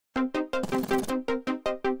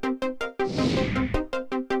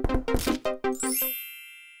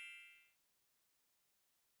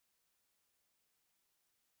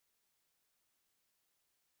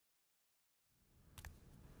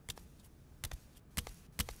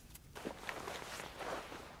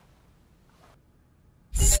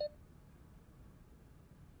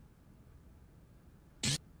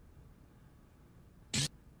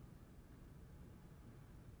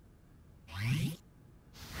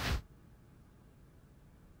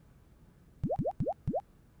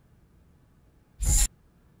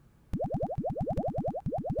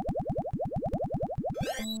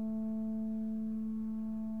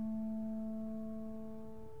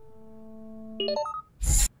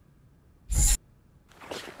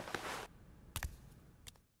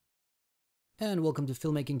And welcome to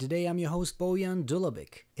Filmmaking Today. I'm your host,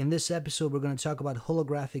 Dulabic. In this episode, we're going to talk about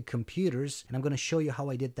holographic computers, and I'm going to show you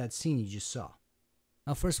how I did that scene you just saw.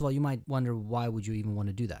 Now, first of all, you might wonder, why would you even want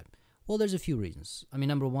to do that? Well, there's a few reasons. I mean,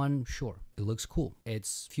 number one, sure, it looks cool.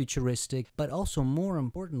 It's futuristic, but also more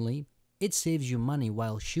importantly, it saves you money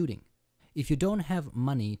while shooting. If you don't have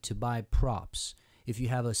money to buy props, if you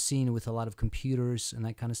have a scene with a lot of computers and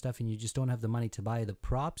that kind of stuff, and you just don't have the money to buy the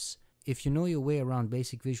props, if you know your way around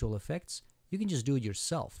basic visual effects, you can just do it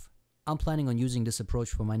yourself. I'm planning on using this approach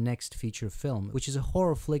for my next feature film, which is a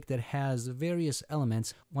horror flick that has various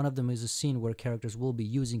elements. One of them is a scene where characters will be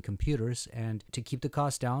using computers, and to keep the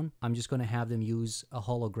cost down, I'm just going to have them use a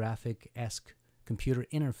holographic-esque computer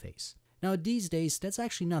interface. Now, these days, that's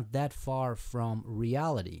actually not that far from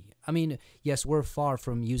reality. I mean, yes, we're far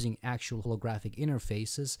from using actual holographic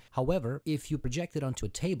interfaces. However, if you project it onto a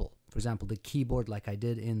table, for example, the keyboard like I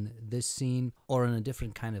did in this scene, or on a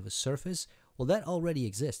different kind of a surface, well, that already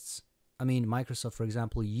exists. I mean, Microsoft, for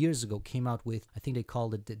example, years ago came out with, I think they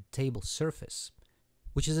called it the table surface,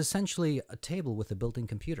 which is essentially a table with a built-in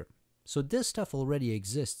computer. So this stuff already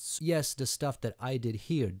exists. Yes, the stuff that I did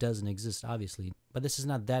here doesn't exist, obviously, but this is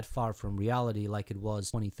not that far from reality like it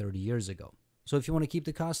was 20, 30 years ago. So if you want to keep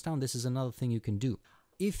the cost down, this is another thing you can do.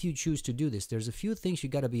 If you choose to do this, there's a few things you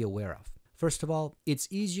got to be aware of. First of all, it's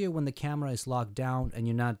easier when the camera is locked down and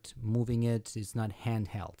you're not moving it, it's not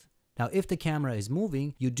handheld. Now, if the camera is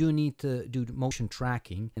moving, you do need to do motion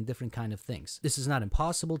tracking and different kind of things. This is not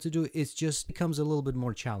impossible to do, it just becomes a little bit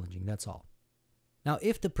more challenging, that's all. Now,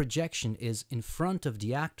 if the projection is in front of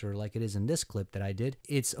the actor, like it is in this clip that I did,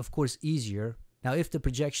 it's of course easier. Now, if the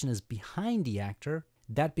projection is behind the actor,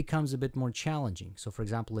 that becomes a bit more challenging. So, for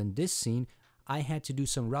example, in this scene, I had to do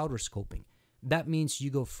some router scoping. That means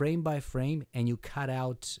you go frame by frame and you cut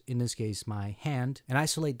out, in this case, my hand, and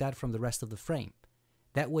isolate that from the rest of the frame.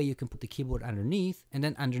 That way you can put the keyboard underneath, and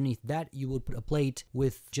then underneath that you would put a plate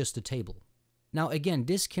with just a table. Now, again,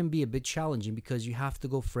 this can be a bit challenging because you have to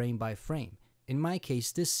go frame by frame. In my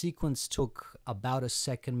case, this sequence took about a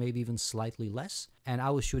second, maybe even slightly less, and I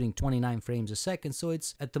was shooting 29 frames a second, so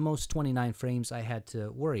it's at the most 29 frames I had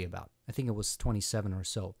to worry about. I think it was 27 or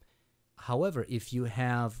so. However, if you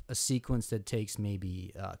have a sequence that takes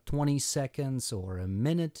maybe 20 seconds or a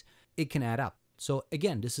minute, it can add up. So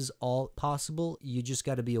again, this is all possible. You just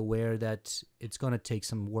got to be aware that it's going to take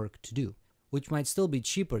some work to do, which might still be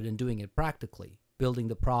cheaper than doing it practically, building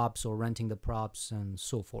the props or renting the props and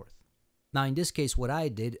so forth. Now, in this case, what I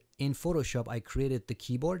did, in Photoshop, I created the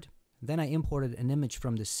keyboard. Then I imported an image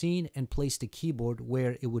from the scene and placed the keyboard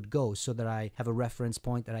where it would go so that I have a reference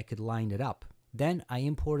point that I could line it up. Then I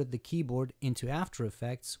imported the keyboard into After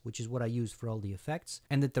Effects, which is what I use for all the effects,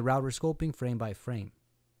 and did the router scoping frame by frame.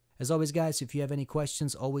 As always, guys, if you have any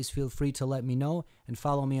questions, always feel free to let me know, and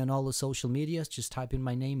follow me on all the social medias. Just type in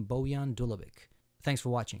my name, Dulabic. Thanks for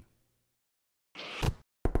watching.